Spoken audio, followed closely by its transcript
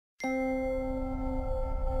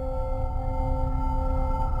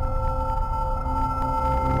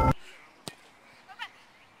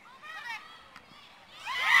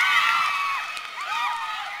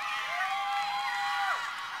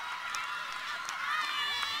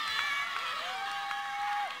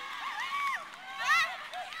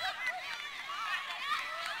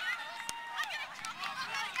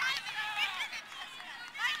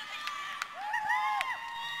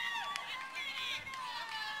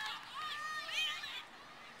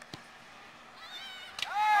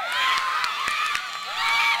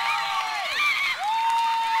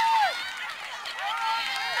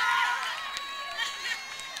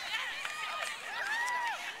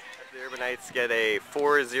Knights get a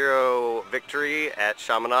 4-0 victory at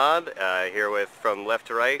Chaminade. Here with from left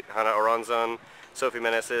to right, Hanna Aronzon, Sophie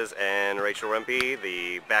Meneses, and Rachael Rempe,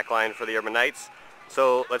 the backline for the Urban Knights.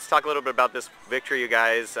 So let's talk a little bit about this victory, you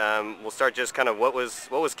guys. We'll start just kind of what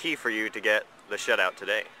was key for you to get the shutout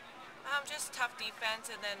today. Just tough defense,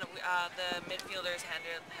 and then the midfielders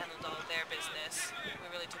handled all their business. We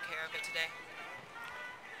really took care of it today.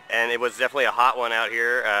 And it was definitely a hot one out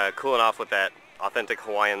here. Cooling off with that authentic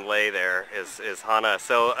Hawaiian lei there is Hannah.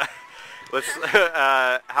 So let's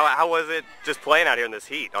how was it just playing out here in this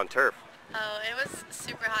heat on turf? Oh, it was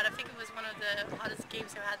super hot. I think it was one of the hottest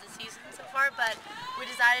games we've had this season so far, but we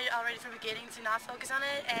decided already from the beginning to not focus on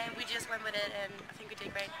it, and we just went with it, and I think we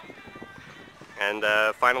did great. And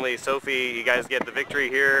finally, Sophie, you guys get the victory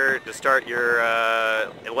here to start your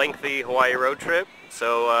lengthy Hawaii road trip.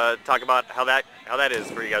 So talk about how that is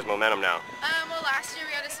for you guys' momentum now. Well, last year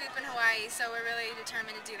we got a swoop in Hawaii, so we're really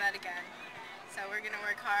determined to do that again. So we're going to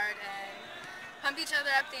work hard and pump each other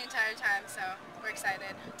up the entire time, so we're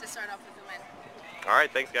excited to start off with the win. All right,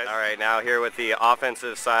 thanks guys. All right, now here with the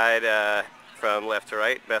offensive side from left to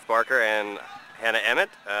right, Beth Barker and Hannah Emmett,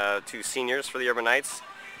 two seniors for the Urban Knights.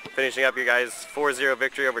 Finishing up your guys' 4-0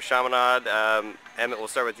 victory over Chaminade. Emmett, we'll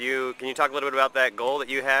start with you. Can you talk a little bit about that goal that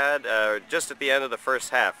you had just at the end of the first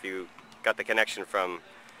half? You got the connection from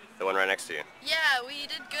the one right next to you. Yeah, we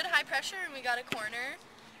did good high pressure and we got a corner,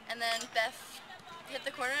 and then Beth hit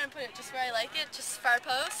the corner and put it just where I like it, just far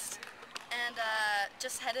post, and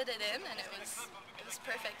just headed it in, and it was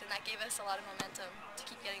perfect, and that gave us a lot of momentum to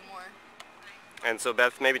keep getting more. And so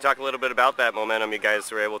Beth, maybe talk a little bit about that momentum. You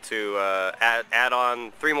guys were able to add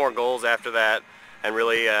on 3 more goals after that, and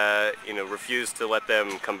really refuse to let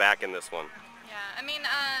them come back in this one. Yeah, I mean,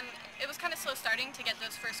 it was kind of slow starting to get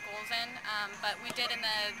those first goals in, but we did in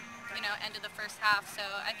the end of the first half. So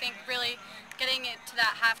I think really getting it to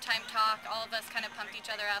that halftime talk, all of us kind of pumped each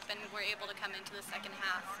other up, and were able to come into the second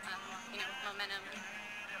half, momentum.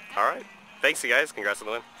 All right, thanks you guys. Congrats on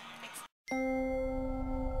the win. Thanks.